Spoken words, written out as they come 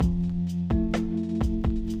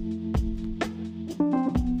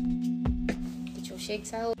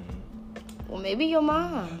chicks out. Well, maybe your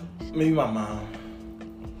mom. Maybe my mom.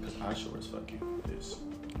 Because I sure as fuck you this.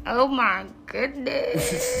 Oh my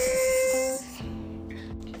goodness.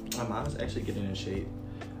 My mom's actually getting in shape.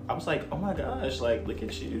 I was like, oh my gosh, like, look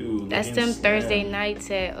at you. That's them Thursday nights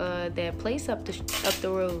at that place up the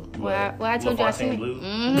road. Where I told you I seen it.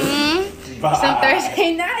 Mm-hmm. Some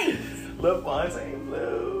Thursday nights. La Fontaine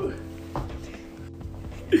Blue.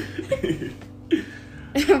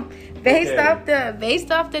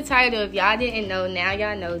 Based off the title, if y'all didn't know, now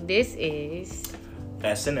y'all know. This is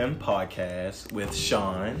S&M Podcast with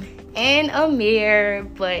Sean and Amir,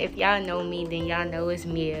 but if y'all know me, then y'all know it's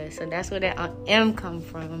Mia, so that's where that M come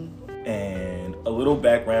from. And a little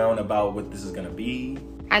background about what this is gonna be.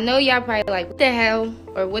 I know y'all probably like, what the hell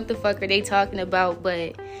or what the fuck are they talking about,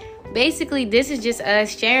 but basically this is just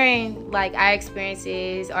us sharing like our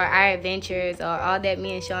experiences or our adventures or all that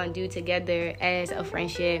me and Sean do together as a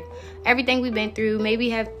friendship, everything we've been through. Maybe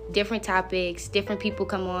have different topics, different people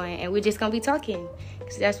come on, and we're just gonna be talking,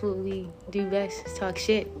 because that's what we do best, is talk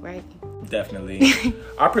shit, right? Definitely.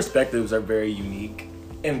 Our perspectives are very unique,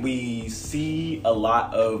 and we see a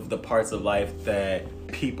lot of the parts of life that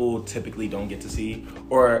people typically don't get to see,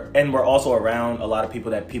 and we're also around a lot of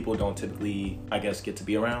people that people don't typically, I guess, get to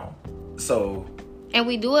be around. So, and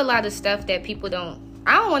we do a lot of stuff that people don't,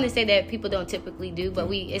 I don't want to say that people don't typically do,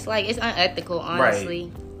 but it's unethical,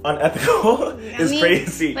 honestly. Right. Unethical is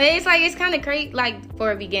crazy. But it's kind of crazy, like,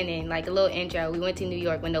 for a beginning, like a little intro. We went to New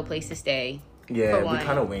York with no place to stay. Yeah, we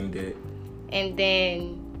kind of winged it. And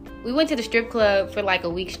then we went to the strip club for like a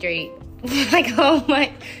week straight. Like, oh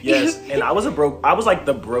my. Yes, and I was like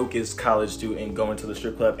the brokest college student going to the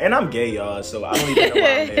strip club. And I'm gay, y'all, so I don't even know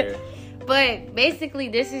why I'm there. But basically,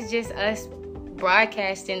 this is just us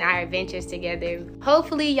broadcasting our adventures together.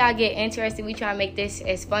 Hopefully, y'all get interested. We try to make this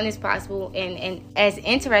as fun as possible and as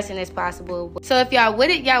interesting as possible. So if y'all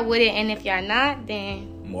with it, y'all with it. And if y'all not,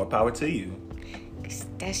 then more power to you.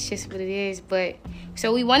 That's just what it is. But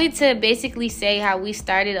so we wanted to basically say how we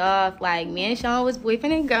started off. Like, me and Sean was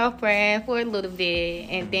boyfriend and girlfriend for a little bit,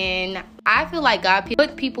 and then I feel like God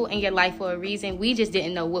put people in your life for a reason. We just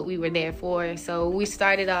didn't know what we were there for. So we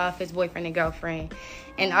started off as boyfriend and girlfriend,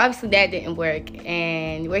 and obviously that didn't work,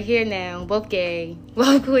 and we're here now, both gay,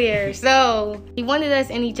 both queer. So he wanted us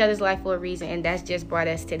in each other's life for a reason, and that's just brought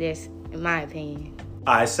us to this, in my opinion.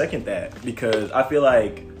 I second that, because I feel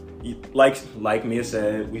like Mia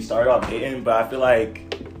said, we started off dating, but I feel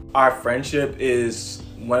like our friendship is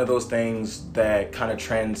one of those things that kind of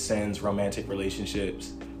transcends romantic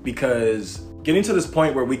relationships, because getting to this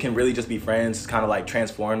point where we can really just be friends has kind of like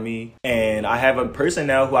transformed me, and I have a person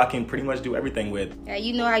now who I can pretty much do everything with. Yeah,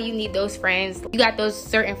 you know how you need those friends. You got those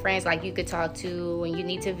certain friends like you could talk to when you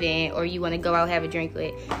need to vent or you want to go out have a drink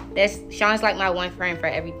with. Sean's like my one friend for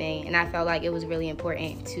everything, and I felt like it was really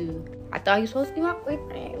important to. I thought he was supposed to be my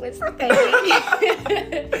boyfriend. It's okay.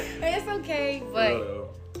 It's okay, but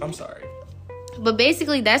I'm sorry. But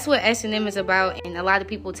basically, that's what S&M is about, and a lot of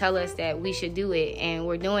people tell us that we should do it, and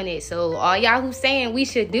we're doing it. So all y'all who's saying we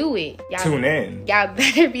should do it, tune in. Y'all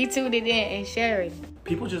better be tuning in and sharing.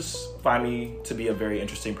 People just find me to be a very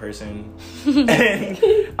interesting person, and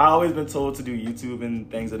I've always been told to do YouTube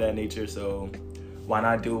and things of that nature. So why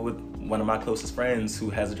not do it with one of my closest friends who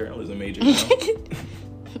has a journalism major? You know?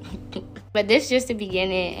 But this is just the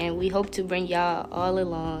beginning, and we hope to bring y'all all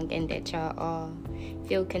along, and that y'all all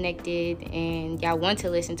feel connected and y'all want to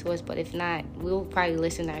listen to us. But if not, we'll probably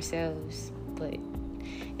listen ourselves. But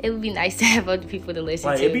it would be nice to have other people to listen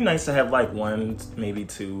to. It'd be nice to have like 1, maybe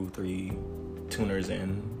 2, 3 tuners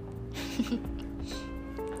in.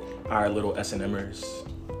 Our little S&Mers.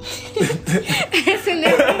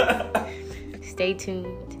 S&M. Stay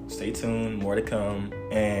tuned. More to come.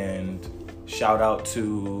 And shout out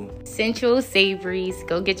to Central Savories.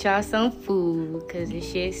 Go get y'all some food, because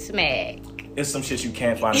this shit smack. It's some shit you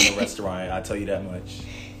can't find in a restaurant, I tell you that much.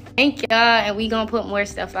 Thank y'all, and we gonna put more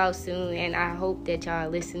stuff out soon, and I hope that y'all are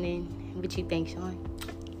listening. What you think, Sean?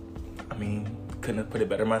 I mean, couldn't have put it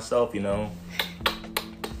better myself, you know.